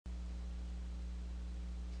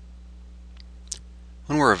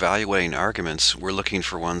When we're evaluating arguments, we're looking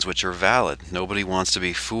for ones which are valid. Nobody wants to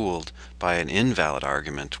be fooled by an invalid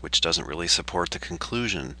argument which doesn't really support the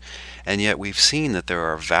conclusion. And yet we've seen that there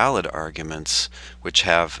are valid arguments which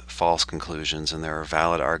have false conclusions, and there are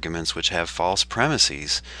valid arguments which have false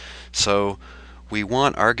premises. So we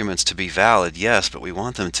want arguments to be valid, yes, but we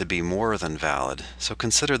want them to be more than valid. So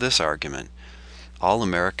consider this argument. All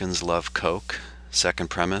Americans love Coke. Second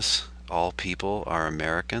premise, all people are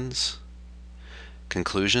Americans.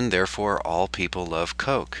 Conclusion, therefore all people love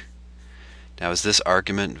Coke. Now, is this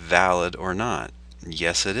argument valid or not?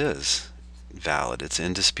 Yes, it is valid. It's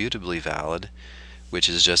indisputably valid, which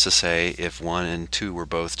is just to say if 1 and 2 were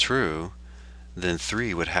both true, then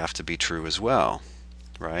 3 would have to be true as well,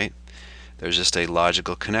 right? There's just a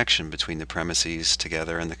logical connection between the premises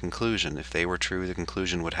together and the conclusion. If they were true, the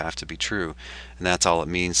conclusion would have to be true, and that's all it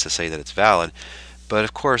means to say that it's valid. But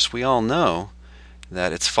of course, we all know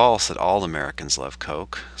that it's false that all Americans love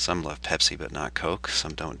Coke. Some love Pepsi but not Coke.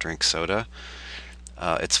 Some don't drink soda.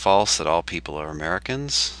 It's false that all people are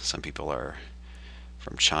Americans. Some people are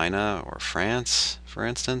from China or France, for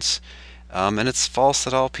instance. And it's false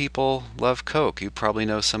that all people love Coke. You probably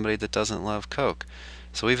know somebody that doesn't love Coke.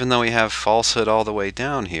 So even though we have falsehood all the way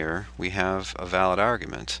down here, we have a valid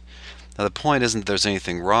argument. Now the point isn't that there's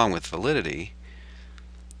anything wrong with validity.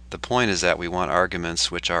 The point is that we want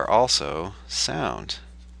arguments which are also sound.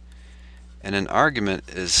 And an argument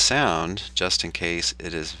is sound just in case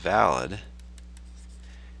it is valid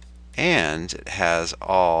and it has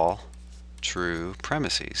all true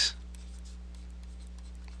premises.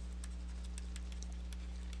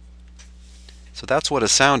 So that's what a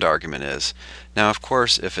sound argument is. Now, of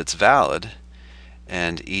course, if it's valid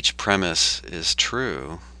and each premise is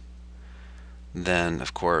true, then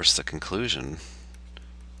of course the conclusion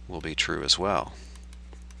will be true as well.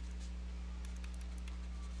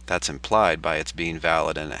 That's implied by its being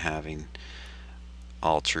valid and it having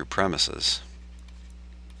all true premises.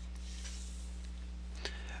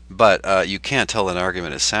 But you can't tell an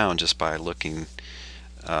argument is sound just by looking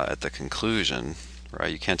at the conclusion.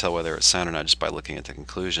 Right? You can't tell whether it's sound or not just by looking at the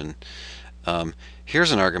conclusion.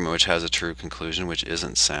 Here's an argument which has a true conclusion which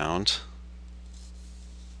isn't sound.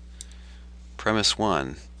 Premise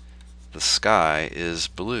 1, the sky is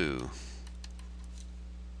blue.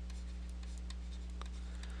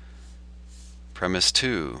 Premise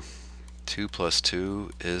 2, 2 plus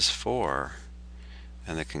 2 is 4.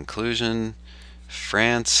 And the conclusion,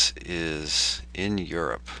 France is in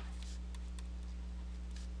Europe.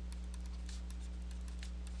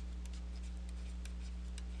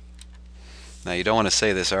 Now you don't want to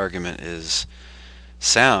say this argument is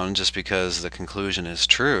sound just because the conclusion is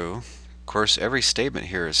true. Of course, every statement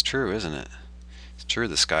here is true, isn't it? It's true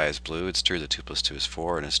the sky is blue, it's true that 2 plus 2 is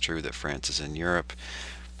 4, and it's true that France is in Europe.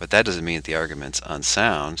 But that doesn't mean that the argument's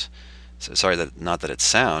unsound. So, sorry, not that it's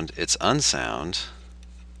sound, it's unsound.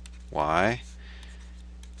 Why?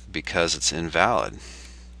 Because it's invalid.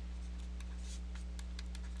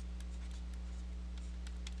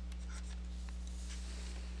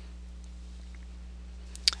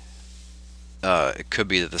 It could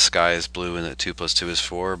be that the sky is blue and that 2 plus 2 is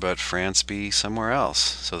 4, but France be somewhere else.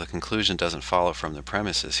 So the conclusion doesn't follow from the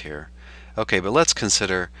premises here. Okay, but let's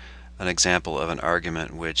consider an example of an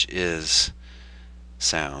argument which is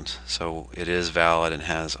sound. So it is valid and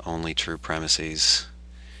has only true premises.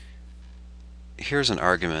 Here's an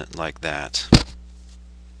argument like that.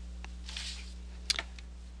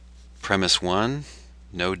 Premise 1,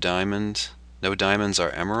 no diamonds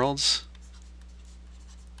are emeralds.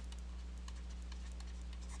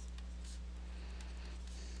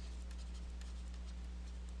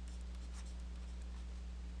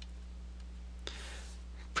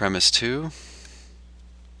 Premise 2,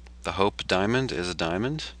 the Hope diamond is a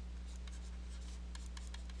diamond.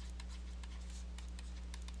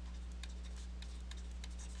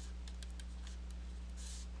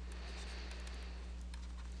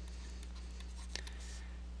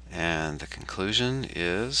 And the conclusion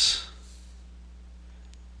is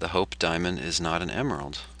the Hope diamond is not an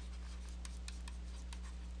emerald.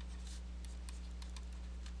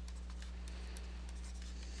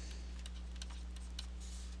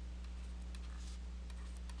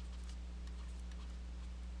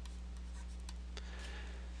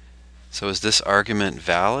 So is this argument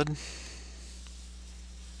valid?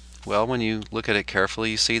 Well, when you look at it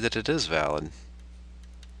carefully, you see that it is valid.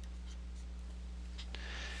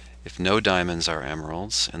 If no diamonds are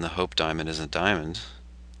emeralds and the Hope diamond is a diamond,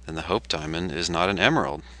 then the Hope diamond is not an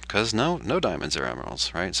emerald because no diamonds are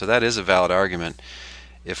emeralds, right? So that is a valid argument.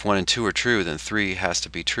 If 1 and 2 are true, then 3 has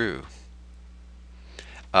to be true.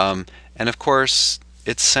 And of course,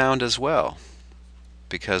 it's sound as well.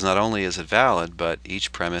 because not only is it valid, but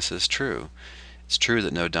each premise is true. It's true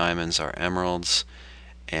that no diamonds are emeralds,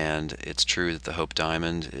 and it's true that the Hope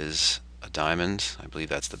Diamond is a diamond. I believe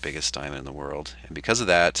that's the biggest diamond in the world. And because of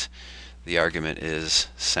that, the argument is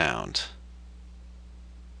sound.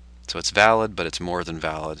 So it's valid, but it's more than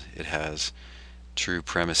valid. It has true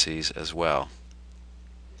premises as well.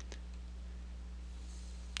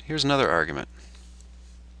 Here's another argument.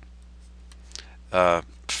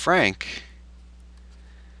 Frank,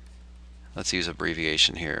 let's use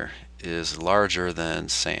abbreviation here, is larger than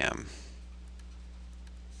Sam.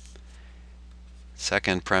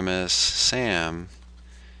 Second premise, Sam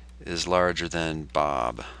is larger than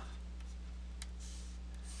Bob.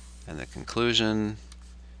 And the conclusion,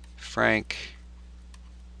 Frank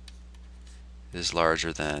is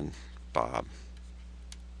larger than Bob.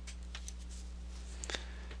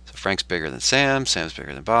 So Frank's bigger than Sam, Sam's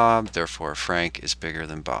bigger than Bob, therefore Frank is bigger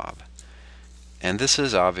than Bob. And this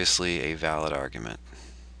is obviously a valid argument.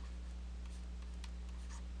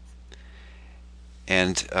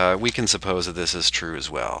 And we can suppose that this is true as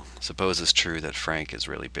well. Suppose it's true that Frank is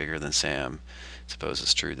really bigger than Sam. Suppose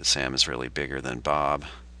it's true that Sam is really bigger than Bob.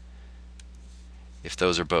 If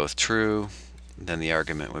those are both true, then the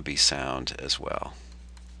argument would be sound as well.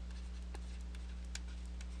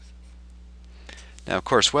 Now, of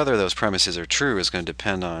course, whether those premises are true is going to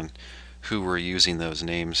depend on who we're using those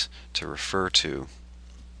names to refer to.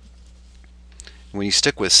 When you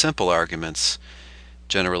stick with simple arguments,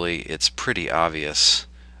 generally it's pretty obvious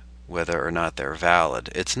whether or not they're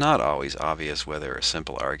valid. It's not always obvious whether a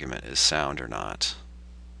simple argument is sound or not.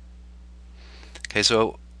 Okay,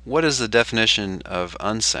 so what is the definition of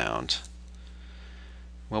unsound?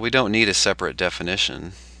 Well, we don't need a separate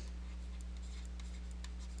definition.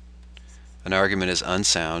 An argument is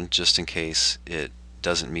unsound just in case it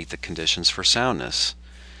doesn't meet the conditions for soundness.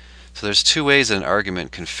 So there's two ways that an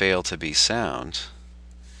argument can fail to be sound.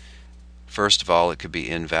 First of all, it could be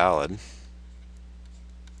invalid.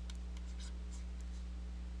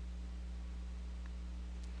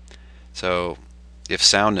 So if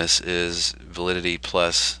soundness is validity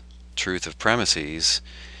plus truth of premises,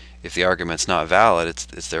 if the argument's not valid,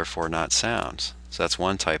 it's therefore not sound. So that's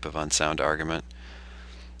one type of unsound argument.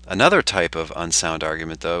 Another type of unsound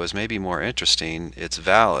argument, though, is maybe more interesting. It's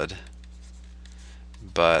valid,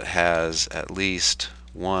 but has at least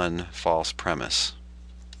one false premise.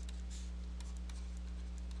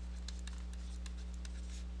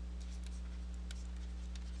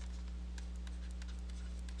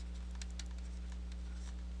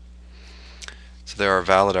 So there are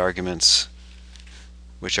valid arguments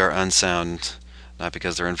which are unsound, not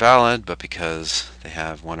because they're invalid, but because they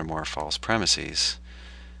have one or more false premises.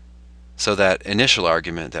 So that initial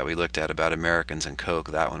argument that we looked at about Americans and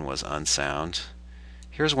Coke, that one was unsound.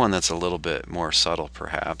 Here's one that's a little bit more subtle,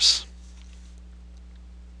 perhaps.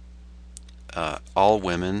 All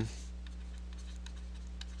women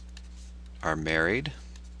are married.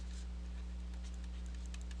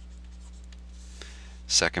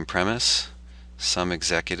 Second premise, some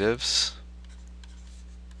executives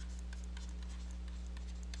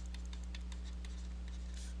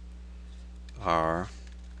are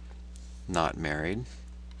not married.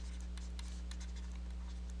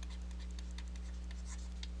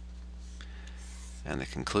 And the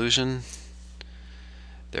conclusion,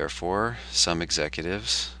 therefore, some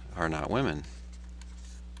executives are not women.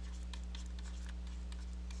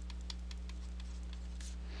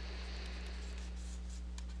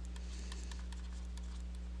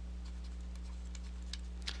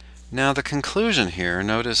 Now the conclusion here,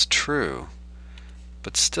 notice true,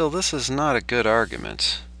 but still this is not a good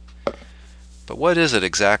argument. But what is it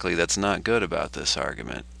exactly that's not good about this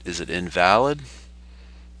argument? Is it invalid?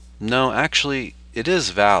 No, actually it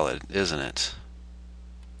is valid, isn't it?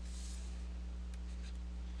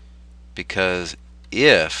 Because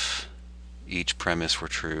if each premise were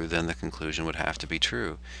true, then the conclusion would have to be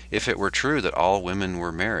true. If it were true that all women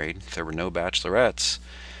were married, if there were no bachelorettes,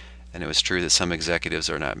 and it was true that some executives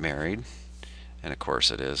are not married, and of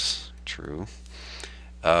course it is true,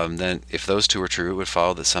 then if those two are true, it would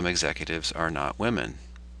follow that some executives are not women.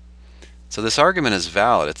 So this argument is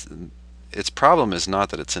valid. Its problem is not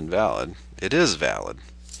that it's invalid. It is valid.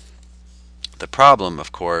 The problem,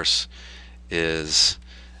 of course, is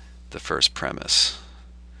the first premise.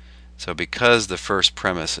 So because the first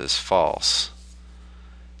premise is false,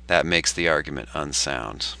 that makes the argument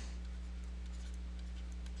unsound.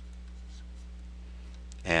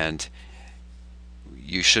 And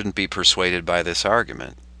you shouldn't be persuaded by this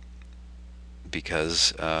argument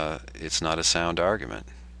because it's not a sound argument.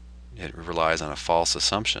 It relies on a false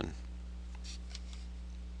assumption.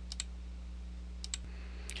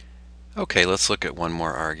 Okay, let's look at one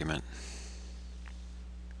more argument.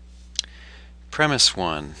 Premise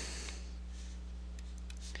 1.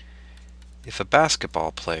 If a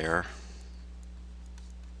basketball player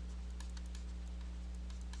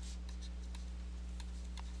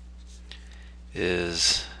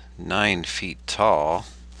is 9 feet tall,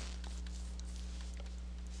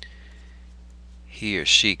 he or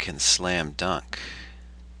she can slam dunk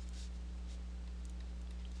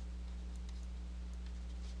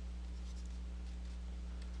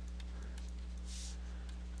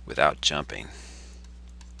without jumping.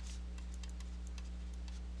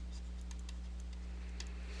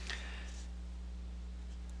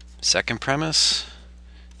 Second premise,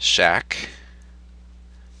 Shaq,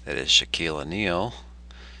 that is Shaquille O'Neal,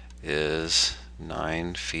 is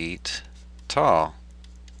 9 feet tall.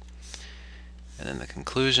 And then the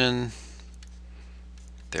conclusion,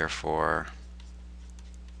 therefore,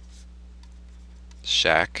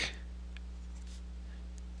 Shaq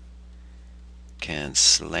can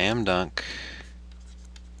slam dunk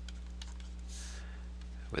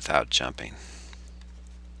without jumping.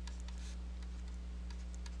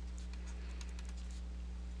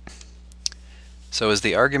 So is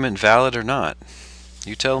the argument valid or not?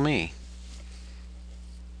 You tell me.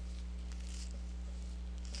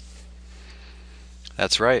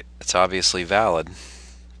 That's right, it's obviously valid.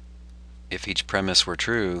 If each premise were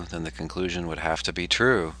true, then the conclusion would have to be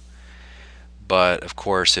true. But of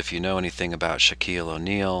course, if you know anything about Shaquille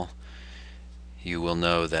O'Neal, you will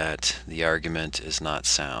know that the argument is not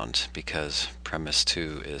sound because premise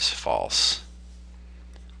 2 is false.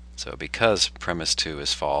 So because premise 2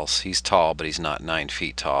 is false, he's tall but he's not 9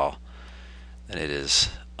 feet tall, then it is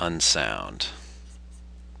unsound.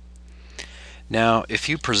 Now, if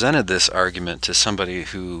you presented this argument to somebody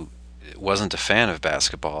who wasn't a fan of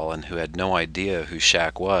basketball and who had no idea who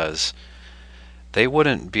Shaq was, they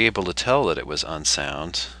wouldn't be able to tell that it was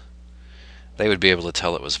unsound. They would be able to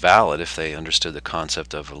tell it was valid if they understood the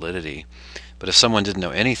concept of validity. But if someone didn't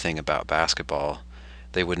know anything about basketball,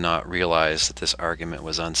 they would not realize that this argument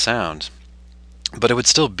was unsound. But it would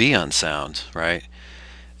still be unsound, right?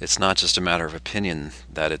 It's not just a matter of opinion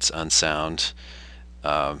that it's unsound.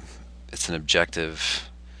 It's an objectively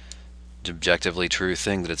true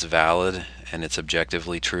thing that it's valid, and it's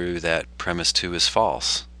objectively true that premise 2 is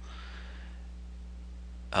false.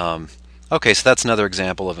 Okay, so that's another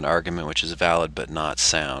example of an argument which is valid but not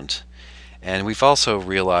sound. And we've also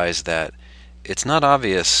realized that it's not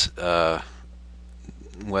obvious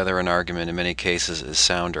whether an argument in many cases is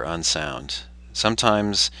sound or unsound.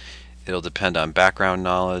 Sometimes it'll depend on background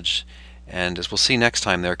knowledge, and as we'll see next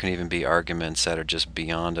time, there can even be arguments that are just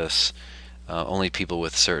beyond us. Only people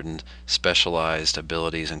with certain specialized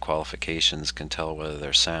abilities and qualifications can tell whether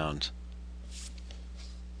they're sound.